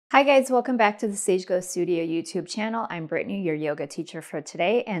Hi guys, welcome back to the Sage Glow Studio YouTube channel. I'm Brittany, your yoga teacher for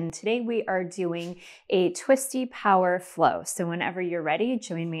today, and today we are doing a twisty power flow. So whenever you're ready,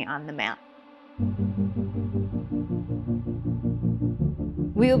 join me on the mat.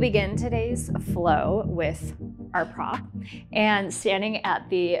 We will begin today's flow with our prop and standing at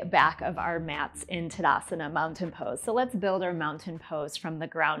the back of our mats in Tadasana, mountain pose. So let's build our mountain pose from the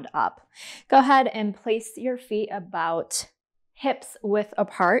ground up. Go ahead and place your feet about hips width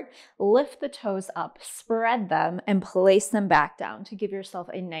apart, lift the toes up, spread them, and place them back down to give yourself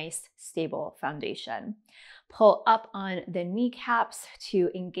a nice, stable foundation. Pull up on the kneecaps to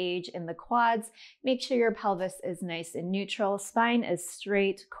engage in the quads. Make sure your pelvis is nice and neutral, spine is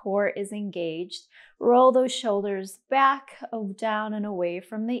straight, core is engaged. Roll those shoulders back, down, and away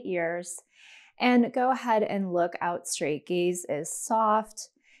from the ears. And go ahead and look out straight. Gaze is soft.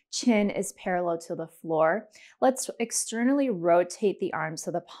 Chin is parallel to the floor. Let's externally rotate the arms so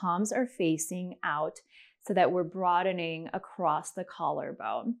the palms are facing out so that we're broadening across the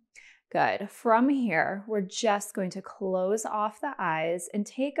collarbone. Good. From here, we're just going to close off the eyes and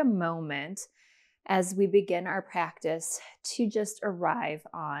take a moment as we begin our practice to just arrive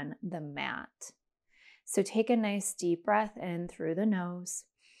on the mat. So take a nice deep breath in through the nose.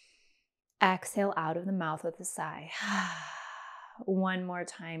 Exhale out of the mouth with a sigh. One more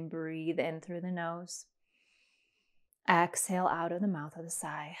time, breathe in through the nose. Exhale out of the mouth with a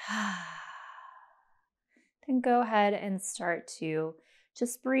sigh. Then go ahead and start to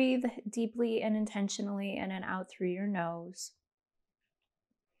just breathe deeply and intentionally in and out through your nose.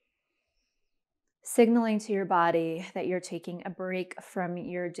 Signaling to your body that you're taking a break from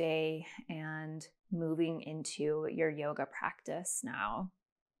your day and moving into your yoga practice now.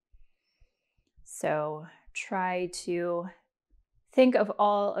 So try to think of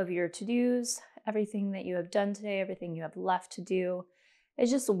all of your to-dos, everything that you have done today, everything you have left to do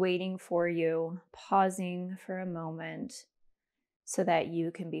is just waiting for you, pausing for a moment so that you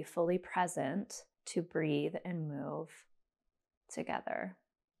can be fully present to breathe and move together.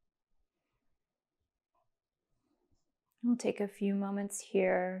 We'll take a few moments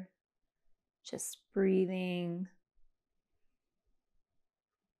here, just breathing,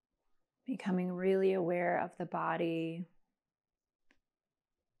 becoming really aware of the body.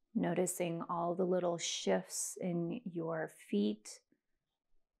 Noticing all the little shifts in your feet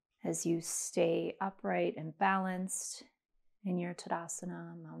as you stay upright and balanced in your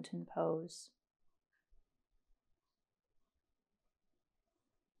Tadasana mountain pose.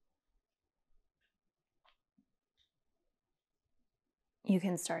 You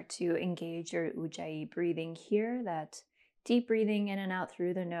can start to engage your Ujjayi breathing here, that deep breathing in and out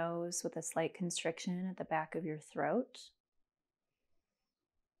through the nose with a slight constriction at the back of your throat.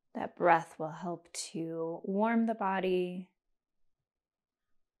 That breath will help to warm the body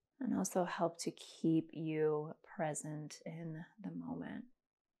and also help to keep you present in the moment.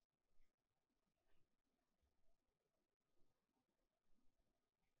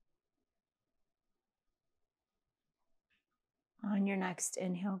 On your next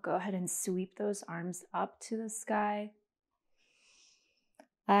inhale, go ahead and sweep those arms up to the sky.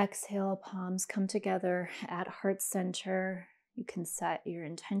 Exhale, palms come together at heart center. You can set your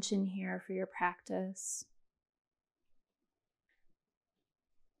intention here for your practice.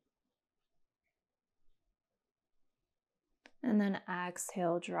 And then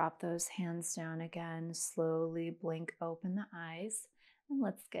exhale, drop those hands down again. Slowly blink open the eyes. And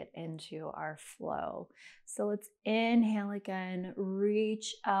let's get into our flow. So let's inhale again,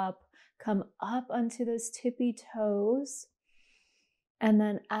 reach up, come up onto those tippy toes. And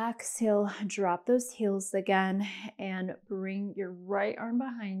then exhale, drop those heels again and bring your right arm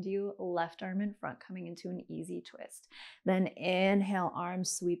behind you, left arm in front, coming into an easy twist. Then inhale,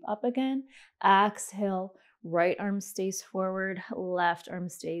 arms sweep up again. Exhale, right arm stays forward, left arm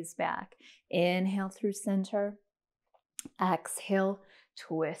stays back. Inhale through center. Exhale,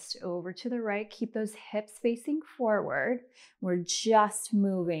 twist over to the right. Keep those hips facing forward. We're just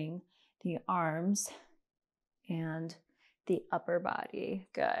moving the arms and the upper body.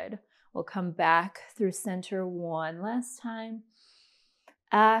 Good. We'll come back through center one last time.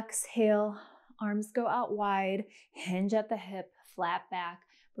 Exhale, arms go out wide, hinge at the hip, flat back,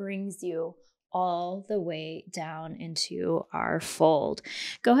 brings you all the way down into our fold.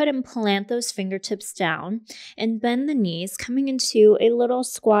 Go ahead and plant those fingertips down and bend the knees, coming into a little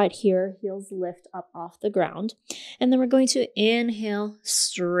squat here, heels lift up off the ground. And then we're going to inhale,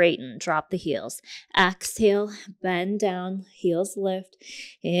 straighten, drop the heels. Exhale, bend down, heels lift.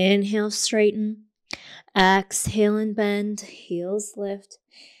 Inhale, straighten. Exhale and bend, heels lift.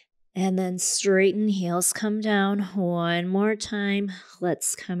 And then straighten, heels come down. One more time.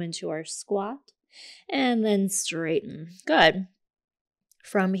 Let's come into our squat and then straighten. Good.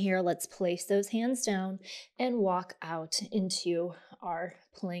 From here, let's place those hands down and walk out into our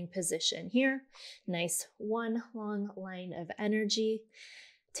plank position here. Nice one long line of energy.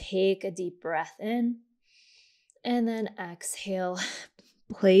 Take a deep breath in and then exhale.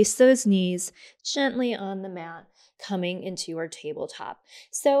 Place those knees gently on the mat, coming into your tabletop.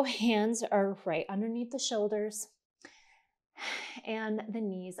 So hands are right underneath the shoulders and the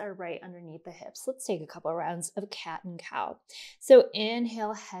knees are right underneath the hips. Let's take a couple rounds of cat and cow. So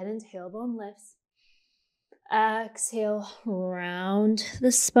inhale, head and tailbone lifts. Exhale, round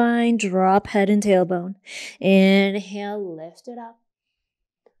the spine, drop head and tailbone. Inhale, lift it up.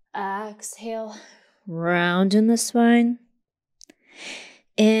 Exhale, round in the spine.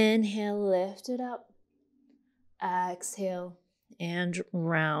 Inhale, lift it up. Exhale, and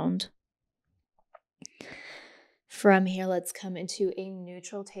round. From here, let's come into a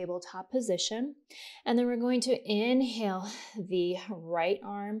neutral tabletop position. And then we're going to inhale the right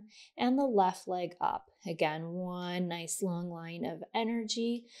arm and the left leg up. Again, one nice long line of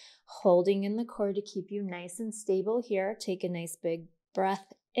energy, holding in the core to keep you nice and stable here. Take a nice big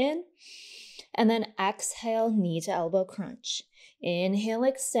breath in. And then exhale, knee to elbow crunch. Inhale,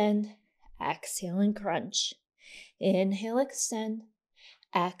 extend. Exhale and crunch. Inhale, extend.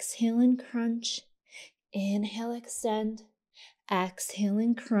 Exhale and crunch. Inhale, extend. Exhale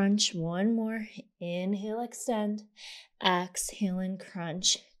and crunch. One more. Inhale, extend. Exhale and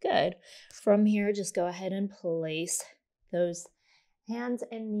crunch. Good. From here, just go ahead and place those hands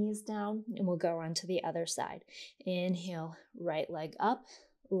and knees down, and we'll go on to the other side. Inhale, right leg up,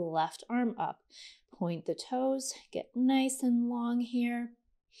 left arm up. Point the toes. Get nice and long here.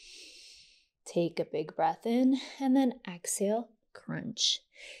 Take a big breath in, and then exhale, crunch.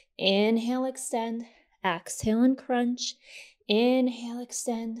 Inhale, extend. Exhale and crunch. Inhale,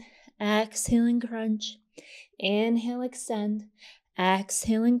 extend. Exhale and crunch. Inhale, extend.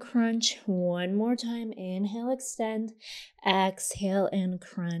 Exhale and crunch. One more time. Inhale, extend. Exhale and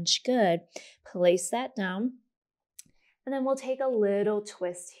crunch. Good. Place that down. And then we'll take a little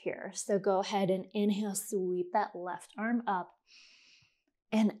twist here. So go ahead and inhale, sweep that left arm up.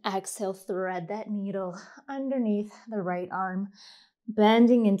 And exhale, thread that needle underneath the right arm,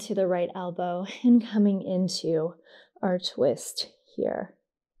 bending into the right elbow and coming into our twist here.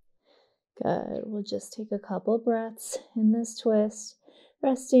 Good. We'll just take a couple breaths in this twist,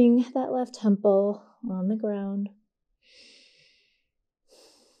 resting that left temple on the ground.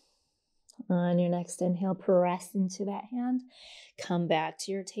 On your next inhale, press into that hand. Come back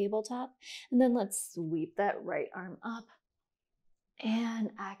to your tabletop. And then let's sweep that right arm up. And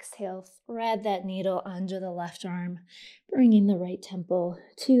exhale, thread that needle under the left arm, bringing the right temple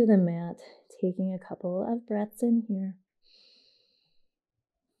to the mat. Taking a couple of breaths in here.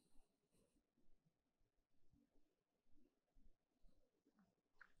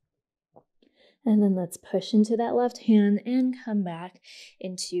 And then let's push into that left hand and come back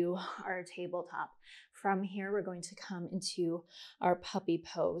into our tabletop. From here, we're going to come into our puppy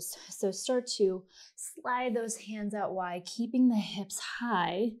pose. So start to slide those hands out wide, keeping the hips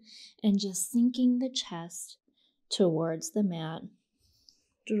high and just sinking the chest towards the mat.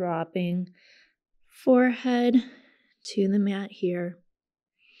 Dropping forehead to the mat here.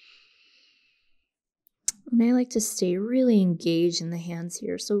 And I like to stay really engaged in the hands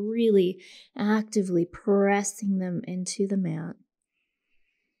here, so really actively pressing them into the mat.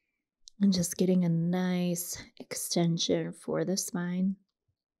 And just getting a nice extension for the spine.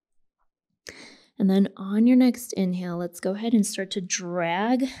 And then on your next inhale, let's go ahead and start to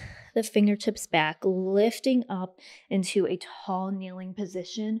drag the fingertips back, lifting up into a tall kneeling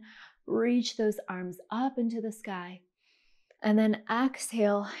position. Reach those arms up into the sky. And then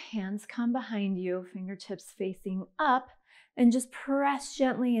exhale, hands come behind you, fingertips facing up, and just press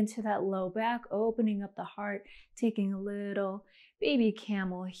gently into that low back, opening up the heart, taking a little baby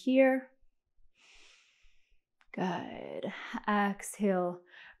camel here. Good. Exhale,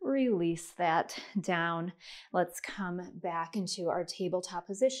 release that down. Let's come back into our tabletop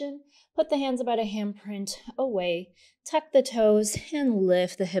position. Put the hands about a handprint away, tuck the toes, and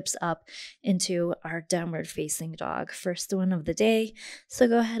lift the hips up into our downward facing dog. First one of the day. So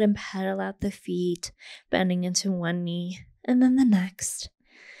go ahead and pedal out the feet, bending into one knee, and then the next.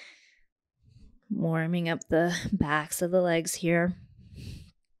 Warming up the backs of the legs here.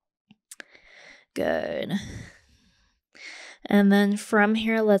 Good. And then from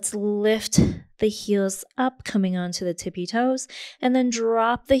here, let's lift the heels up, coming onto the tippy toes, and then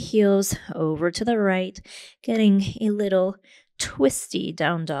drop the heels over to the right, getting a little twisty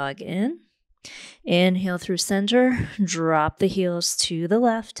down dog in. Inhale through center, drop the heels to the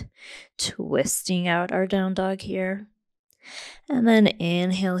left, twisting out our down dog here. And then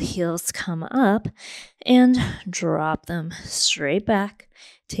inhale, heels come up and drop them straight back.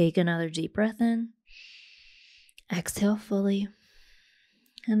 Take another deep breath in. Exhale fully.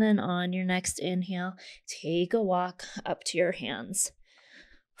 And then on your next inhale, take a walk up to your hands.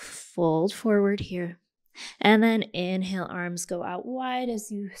 Fold forward here. And then inhale, arms go out wide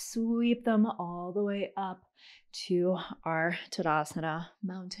as you sweep them all the way up to our Tadasana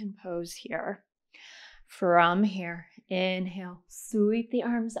mountain pose here. From here, inhale, sweep the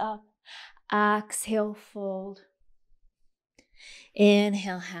arms up. Exhale, fold.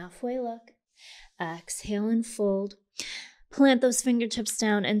 Inhale, halfway look. Exhale and fold. Plant those fingertips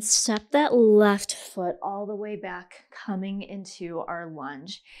down and step that left foot all the way back, coming into our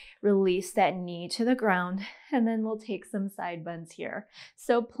lunge. Release that knee to the ground, and then we'll take some side bends here.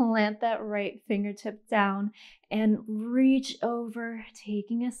 So plant that right fingertip down and reach over,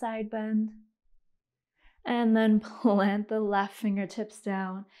 taking a side bend. And then plant the left fingertips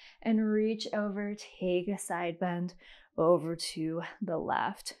down and reach over, take a side bend over to the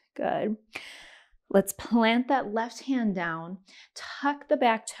left. Good. Let's plant that left hand down, tuck the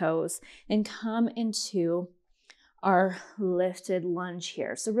back toes, and come into our lifted lunge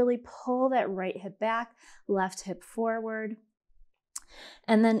here. So really pull that right hip back, left hip forward.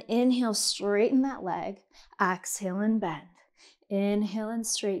 And then inhale, straighten that leg. Exhale and bend. Inhale and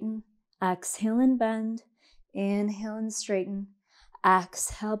straighten. Exhale and bend. Inhale and straighten.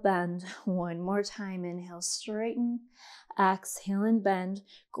 Exhale, bend. One more time. Inhale, straighten. Exhale and bend.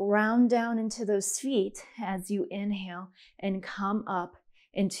 Ground down into those feet as you inhale and come up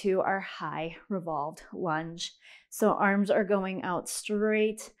into our high revolved lunge. So arms are going out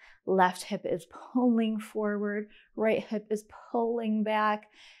straight. Left hip is pulling forward. Right hip is pulling back.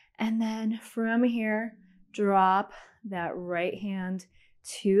 And then from here, drop that right hand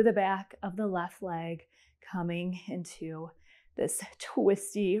to the back of the left leg, coming into this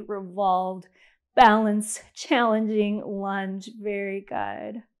twisty, revolved, balanced, challenging lunge. Very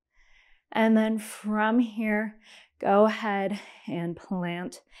good. And then from here, go ahead and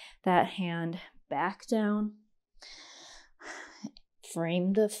plant that hand back down.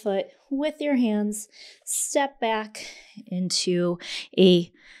 Frame the foot with your hands. Step back into a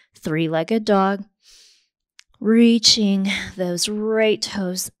three-legged dog. Reaching those right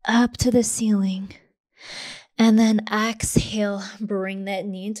toes up to the ceiling. And then exhale, bring that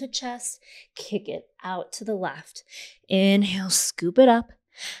knee into chest, kick it out to the left. Inhale, scoop it up.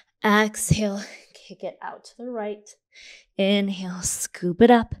 Exhale, kick it out to the right. Inhale, scoop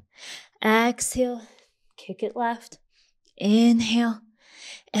it up. Exhale, kick it left. Inhale,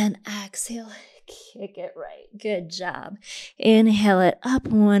 and exhale, kick it right. Good job. Inhale it up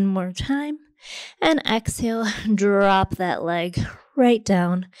one more time. And exhale, drop that leg right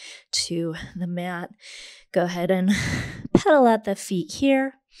down to the mat. Go ahead and pedal at the feet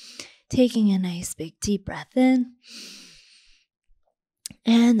here, taking a nice big deep breath in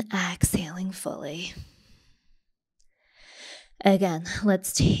and exhaling fully. Again,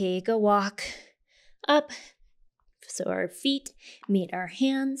 let's take a walk up so our feet meet our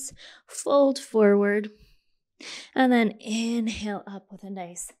hands, fold forward, and then inhale up with a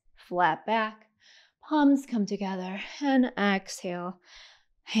nice flat back. Palms come together and exhale.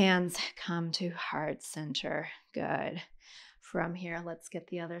 Hands come to heart center. Good. From here, let's get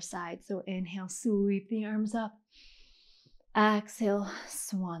the other side. So inhale, sweep the arms up. Exhale,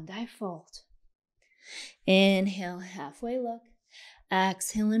 swan dive fold. Inhale, halfway look.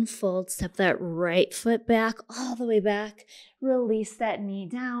 Exhale and fold. Step that right foot back, all the way back. Release that knee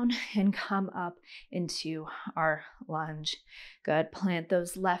down and come up into our lunge. Good. Plant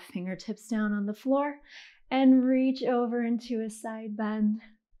those left fingertips down on the floor and reach over into a side bend.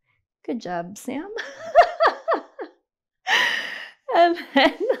 Good job, Sam. And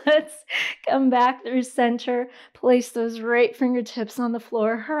then let's come back through center. Place those right fingertips on the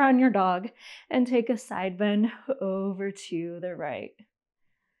floor or on your dog and take a side bend over to the right.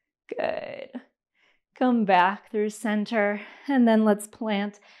 Good. Come back through center, and then let's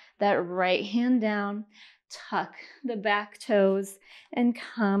plant that right hand down, tuck the back toes, and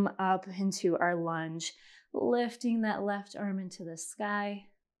come up into our lunge, lifting that left arm into the sky.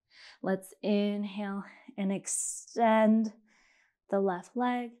 Let's inhale and extend the left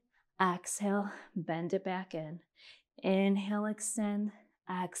leg. Exhale, bend it back in. Inhale, extend.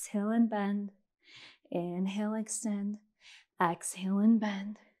 Exhale and bend. Inhale, extend. Exhale and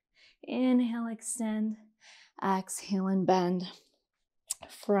bend. Inhale, extend. Exhale and bend.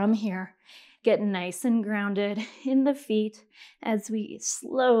 From here, Get nice and grounded in the feet as we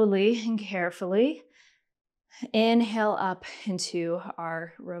slowly and carefully inhale up into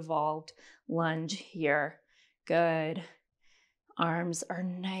our revolved lunge here. Good. Arms are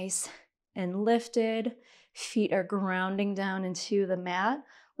nice and lifted. Feet are grounding down into the mat.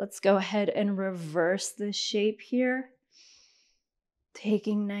 Let's go ahead and reverse the shape here.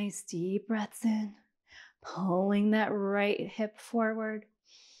 Taking nice deep breaths in, pulling that right hip forward.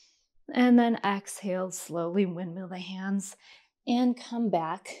 And then exhale, slowly windmill the hands and come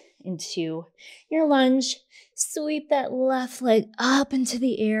back into your lunge. Sweep that left leg up into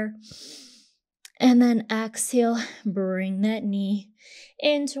the air. And then exhale, bring that knee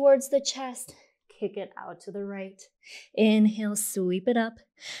in towards the chest. Kick it out to the right. Inhale, sweep it up.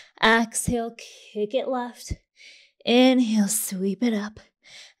 Exhale, kick it left. Inhale, sweep it up.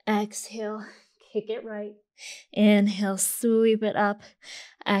 Exhale, kick it right. Inhale, sweep it up.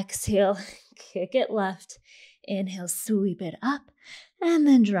 Exhale, kick it left. Inhale, sweep it up. And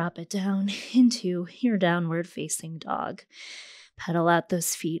then drop it down into your downward facing dog. Pedal out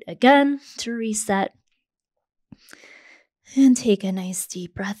those feet again to reset. And take a nice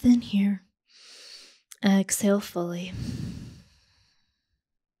deep breath in here. Exhale fully.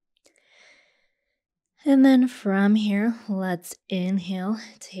 And then from here, let's inhale,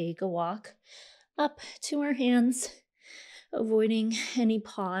 take a walk up to our hands, avoiding any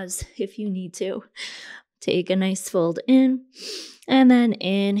pause if you need to. Take a nice fold in, and then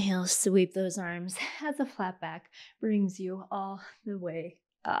inhale, sweep those arms as a flat back brings you all the way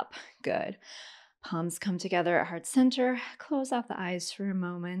up. Good. Palms come together at heart center. Close off the eyes for a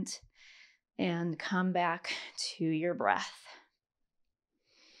moment and come back to your breath.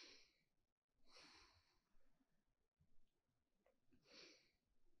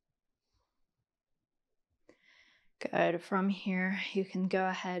 Good. From here, you can go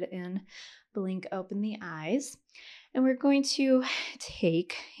ahead and blink open the eyes. And we're going to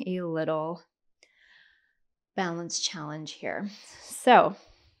take a little balance challenge here. So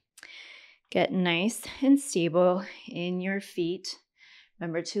get nice and stable in your feet.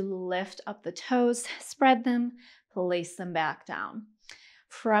 Remember to lift up the toes, spread them, place them back down.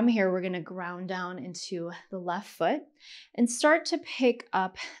 From here, we're going to ground down into the left foot and start to pick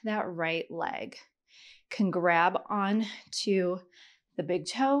up that right leg. Can grab on to the big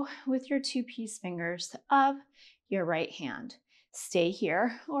toe with your two-piece fingers of your right hand. Stay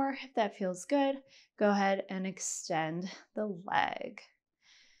here, or if that feels good, go ahead and extend the leg.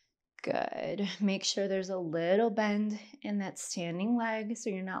 Good. Make sure there's a little bend in that standing leg so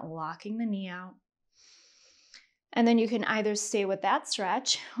you're not locking the knee out. And then you can either stay with that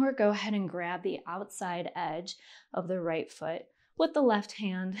stretch or go ahead and grab the outside edge of the right foot with the left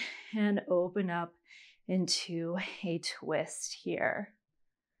hand and open up into a twist here.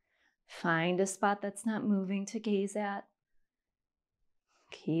 Find a spot that's not moving to gaze at.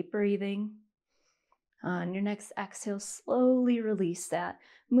 Keep breathing. On your next exhale, slowly release that.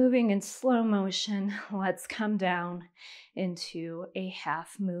 Moving in slow motion, let's come down into a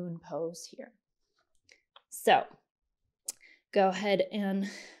half moon pose here. So go ahead and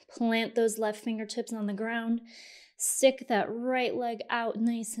plant those left fingertips on the ground. Stick that right leg out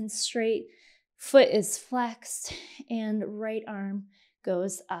nice and straight. Foot is flexed and right arm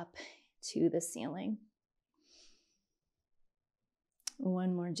goes up to the ceiling.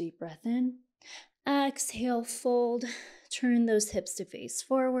 One more deep breath in. Exhale, fold. Turn those hips to face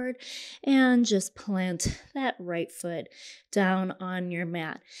forward and just plant that right foot down on your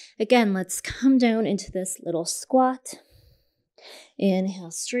mat. Again, let's come down into this little squat.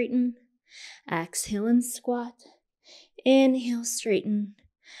 Inhale, straighten. Exhale and squat. Inhale, straighten.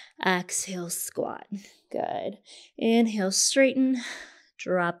 Exhale, squat. Good. Inhale, straighten.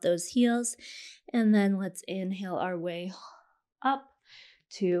 Drop those heels. And then let's inhale our way up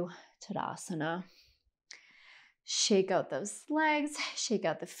to Tadasana. Shake out those legs, shake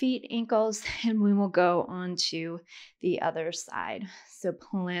out the feet, ankles, and we will go on to the other side. So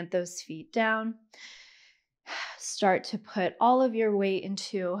plant those feet down. Start to put all of your weight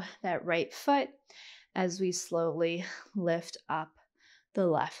into that right foot as we slowly lift up the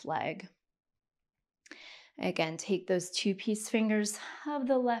left leg. Again, take those two-piece fingers of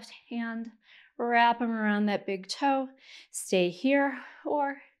the left hand, wrap them around that big toe, stay here,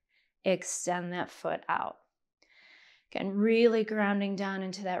 or extend that foot out. Again, really grounding down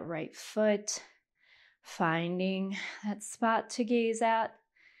into that right foot, finding that spot to gaze at,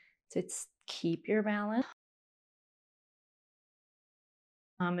 to keep your balance.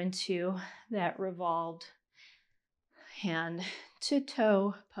 Into that revolved hand to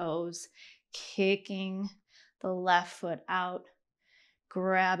toe pose, kicking the left foot out,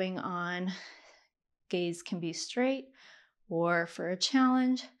 grabbing on. Gaze can be straight, or for a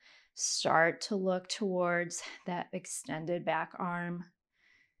challenge, start to look towards that extended back arm.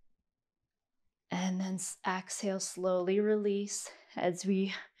 And then exhale, slowly release as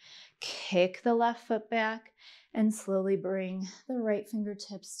we kick the left foot back and slowly bring the right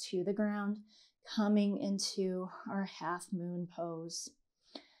fingertips to the ground, coming into our half moon pose.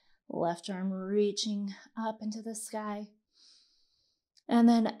 Left arm reaching up into the sky. And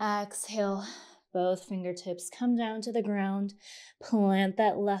then exhale, both fingertips come down to the ground, plant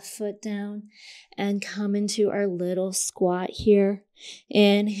that left foot down, and come into our little squat here.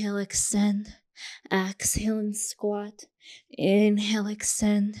 Inhale, extend. Exhale and squat. Inhale,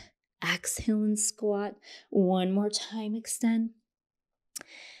 extend. Exhale and squat. One more time, extend.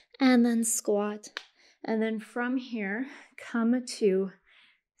 And then squat. And then from here, come to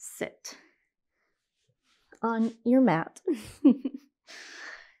sit on your mat.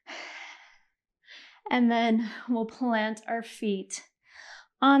 And then we'll plant our feet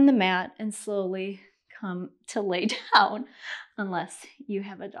on the mat and slowly come to lay down, unless you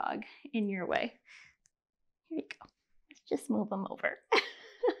have a dog in your way. Here you go. Let's just move them over.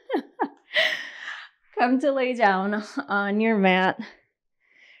 Come to lay down on your mat,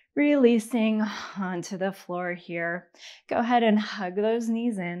 releasing onto the floor here. Go ahead and hug those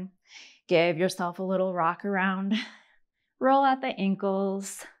knees in. Give yourself a little rock around. Roll out the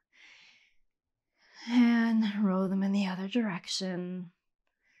ankles. And roll them in the other direction.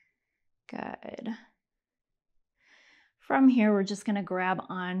 Good. From here, we're just going to grab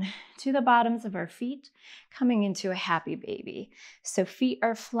on to the bottoms of our feet, coming into a happy baby. So feet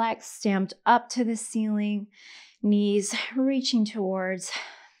are flexed, stamped up to the ceiling, knees reaching towards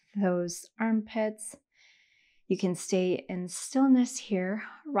those armpits. You can stay in stillness here,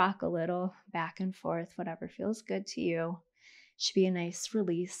 rock a little back and forth, whatever feels good to you. Should be a nice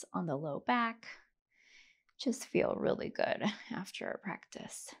release on the low back. Just feel really good after our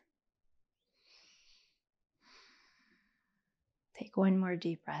practice. Take one more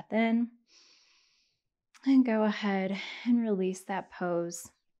deep breath in and go ahead and release that pose.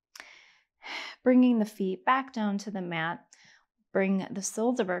 Bringing the feet back down to the mat. Bring the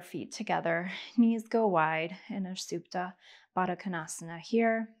soles of our feet together. Knees go wide in our Supta Baddha Konasana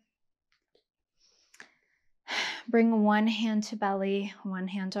here. Bring one hand to belly, one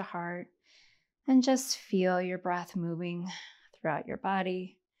hand to heart. And just feel your breath moving throughout your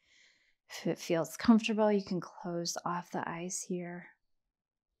body. If it feels comfortable, you can close off the eyes here.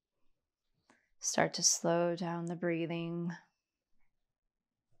 Start to slow down the breathing.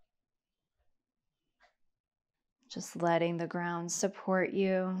 Just letting the ground support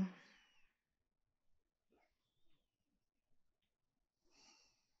you.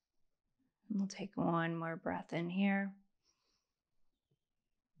 We'll take one more breath in here.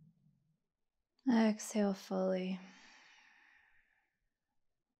 Exhale fully.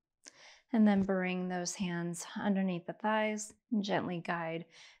 And then bring those hands underneath the thighs and gently guide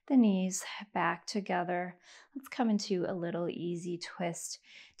the knees back together. Let's come into a little easy twist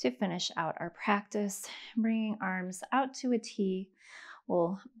to finish out our practice. Bringing arms out to a T.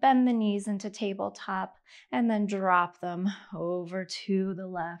 We'll bend the knees into tabletop and then drop them over to the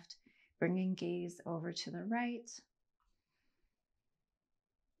left, bringing gaze over to the right.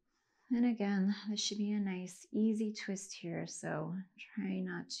 And again, this should be a nice, easy twist here, so try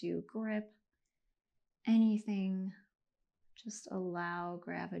not to grip anything. Just allow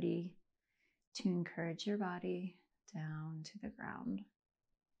gravity to encourage your body down to the ground.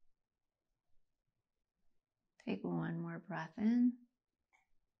 Take one more breath in.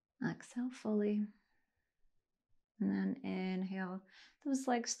 Exhale fully. And then inhale those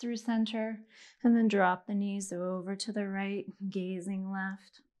legs through center, and then drop the knees over to the right, gazing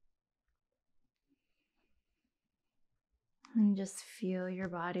left. And just feel your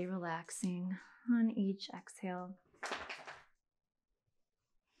body relaxing on each exhale.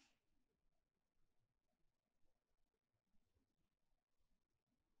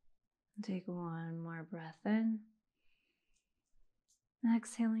 Take one more breath in.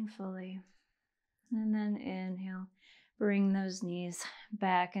 Exhaling fully. And then inhale. Bring those knees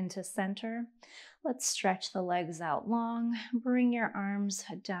back into center. Let's stretch the legs out long. Bring your arms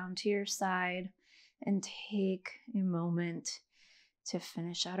down to your side. And take a moment to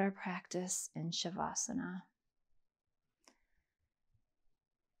finish out our practice in Shavasana.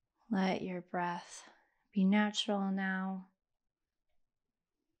 Let your breath be natural now.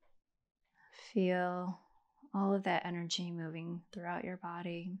 Feel all of that energy moving throughout your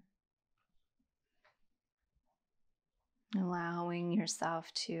body. Allowing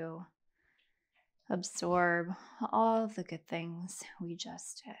yourself to Absorb all the good things we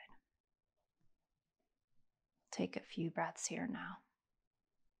just did. Take a few breaths here now.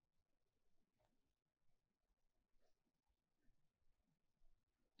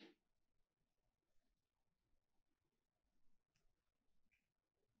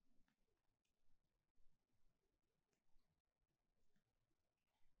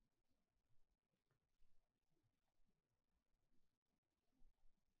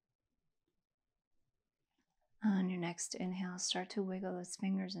 On your next inhale, start to wiggle those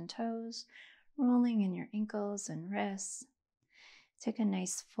fingers and toes, rolling in your ankles and wrists. Take a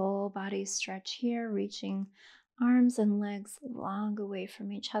nice full body stretch here, reaching arms and legs long away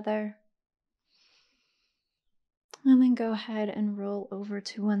from each other. And then go ahead and roll over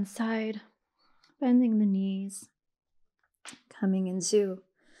to one side, bending the knees, coming into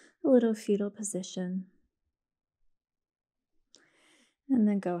a little fetal position. And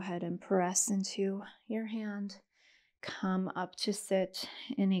then go ahead and press into your hand. Come up to sit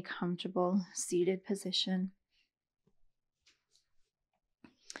in a comfortable seated position.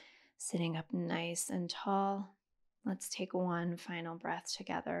 Sitting up nice and tall. Let's take one final breath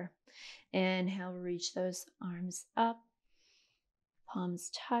together. Inhale, reach those arms up. Palms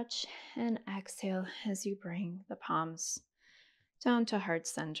touch, and exhale as you bring the palms down to heart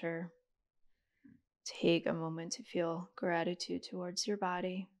center. Take a moment to feel gratitude towards your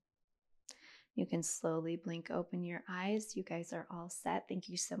body. You can slowly blink open your eyes. You guys are all set. Thank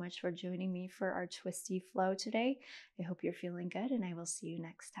you so much for joining me for our twisty flow today. I hope you're feeling good, and I will see you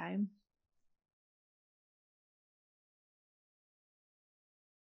next time.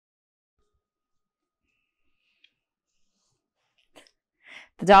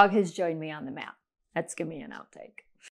 The dog has joined me on the mat. Let's give me an outtake.